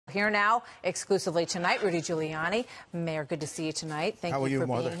Here now, exclusively tonight, Rudy Giuliani. Mayor, good to see you tonight. Thank you for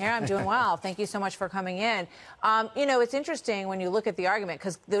being here. I'm doing well. Thank you so much for coming in. You know, it's interesting when you look at the argument,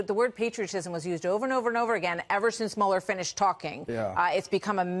 because the word patriotism was used over and over and over again ever since Mueller finished talking. Yeah. It's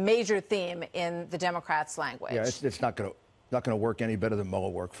become a major theme in the Democrats' language. Yeah, it's not going to work any better than Mueller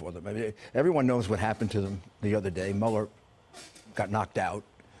worked for them. I mean, everyone knows what happened to them the other day. Mueller got knocked out.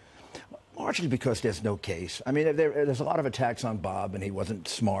 Largely because there's no case. I mean, there's a lot of attacks on Bob, and he wasn't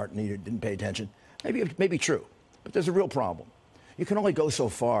smart, and he didn't pay attention. Maybe it may be true, but there's a real problem. You can only go so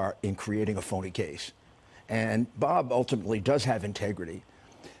far in creating a phony case. And Bob ultimately does have integrity.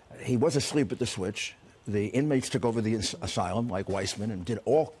 He was asleep at the switch. The inmates took over the asylum, like Weissman, and did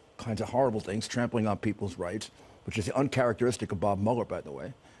all kinds of horrible things, trampling on people's rights, which is uncharacteristic of Bob Mueller, by the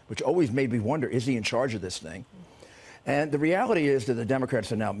way, which always made me wonder, is he in charge of this thing? And the reality is that the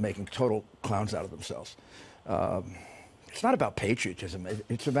Democrats are now making total clowns out of themselves. It's not about patriotism.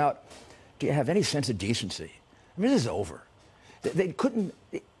 It's about, do you have any sense of decency? I mean, this is over. They couldn't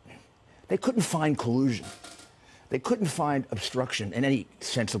find collusion. They couldn't find obstruction in any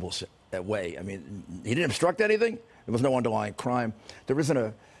sensible way. I mean, he didn't obstruct anything. There was no underlying crime. There isn't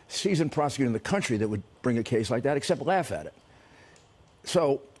a seasoned prosecutor in the country that would bring a case like that except laugh at it.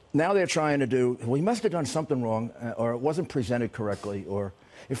 So now they're trying to do, well, he must have done something wrong, or it wasn't presented correctly, or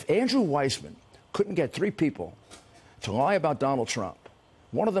if Andrew Weissman couldn't get 3 people to lie about Donald Trump,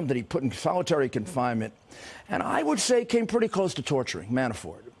 one of them that he put in solitary confinement, and I would say came pretty close to torturing,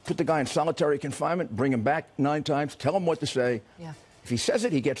 Manafort. Put the guy in solitary confinement, bring him back 9 times, tell him what to say. Yeah. If he says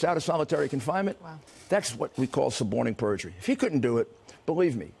it, he gets out of solitary confinement. Wow. That's what we call suborning perjury. If he couldn't do it,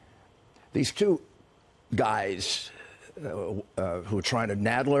 believe me, these 2 guys who are trying to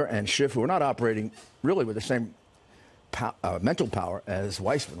Nadler and Schiff, who are not operating really with the same mental power as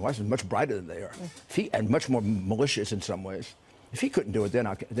Weissman. Weissman's much brighter than they are, and much more malicious in some ways. If he couldn't do it, they're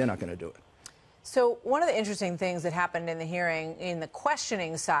not going to do it. So one of the interesting things that happened in the hearing, in the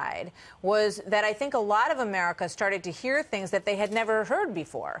questioning side, was that I think a lot of America started to hear things that they had never heard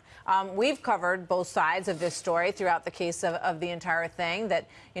before. We've covered both sides of this story throughout the case of the entire thing, that,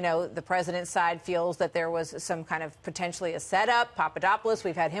 you know, the president's side feels that there was some kind of potentially a setup. Papadopoulos,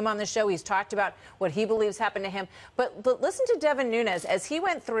 we've had him on the show. He's talked about what he believes happened to him. But listen to Devin Nunes as he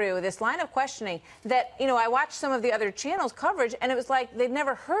went through this line of questioning that, you know, I watched some of the other channels' coverage, and it was like they'd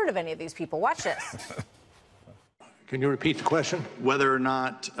never heard of any of these people. Watch this. Can you repeat the question? Whether or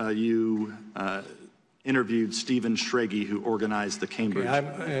not you interviewed Stephen Schrage, who organized the Cambridge.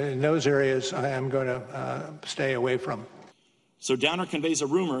 Okay, in those areas, I am going to stay away from. So Downer conveys a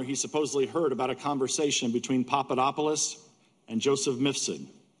rumor he supposedly heard about a conversation between Papadopoulos and Joseph Mifsud.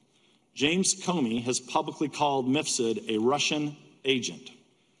 James Comey has publicly called Mifsud a Russian agent.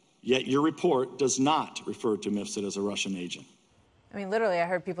 Yet your report does not refer to Mifsud as a Russian agent. I mean, literally, I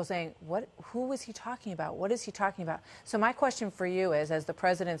heard people saying, who was he talking about? What is he talking about? So my question for you is, as the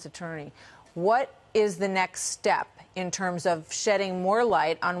president's attorney, what is the next step in terms of shedding more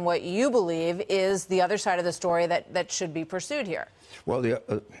light on what you believe is the other side of the story that should be pursued here? Well,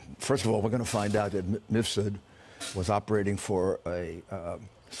 first of all, we're going to find out that Mifsud was operating for a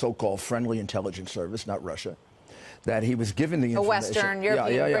so-called friendly intelligence service, not Russia. That he was given the information, a Western,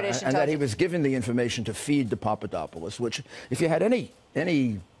 European, British intelligence. And that he was given the information to feed to Papadopoulos, which, if you had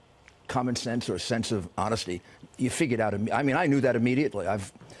any common sense or sense of honesty, you figured out. I mean, I knew that immediately.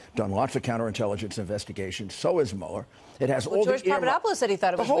 I've done lots of counterintelligence investigations. So has Mueller. It has all George the Papadopoulos said he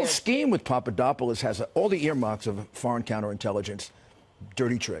thought it was the whole weird. scheme with Papadopoulos has all the earmarks of a foreign counterintelligence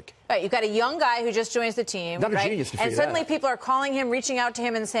dirty trick. Right, you've got a young guy who just joins the team, not right? A genius to and suddenly people are calling him, reaching out to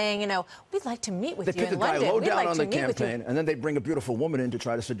him and saying, you know, we'd like to meet with you in London. They put the guy low down on the campaign, and then they bring a beautiful woman in to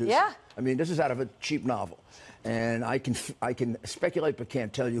try to seduce him. I mean, this is out of a cheap novel. And I can speculate but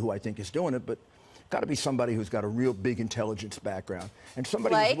can't tell you who I think is doing it, but got to be somebody who's got a real big intelligence background. And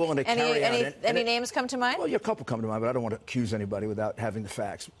somebody who's willing to carry out any names come to mind? Well, yeah, a couple come to mind, but I don't want to accuse anybody without having the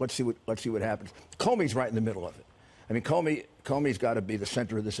facts. Let's see what happens. Comey's right in the middle of it. I mean, Comey's got to be the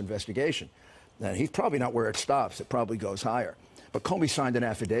center of this investigation. And he's probably not where it stops. It probably goes higher. But Comey signed an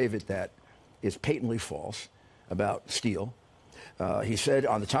affidavit that is patently false about Steele. He said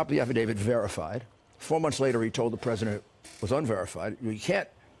on the top of the affidavit, verified. 4 months later, he told the president it was unverified. You can't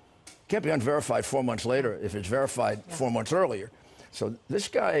be unverified 4 months later if it's verified 4 months earlier. So this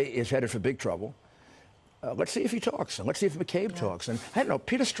guy is headed for big trouble. Let's see if he talks, and let's see if McCabe talks. And I don't know,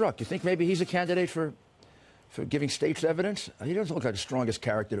 Peter Strzok, you think maybe he's a candidate for giving states evidence? He doesn't look like the strongest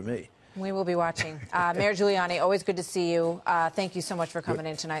character to me. We will be watching. Mayor Giuliani, always good to see you. Thank you so much for coming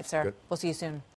in tonight, sir. We'll see you soon.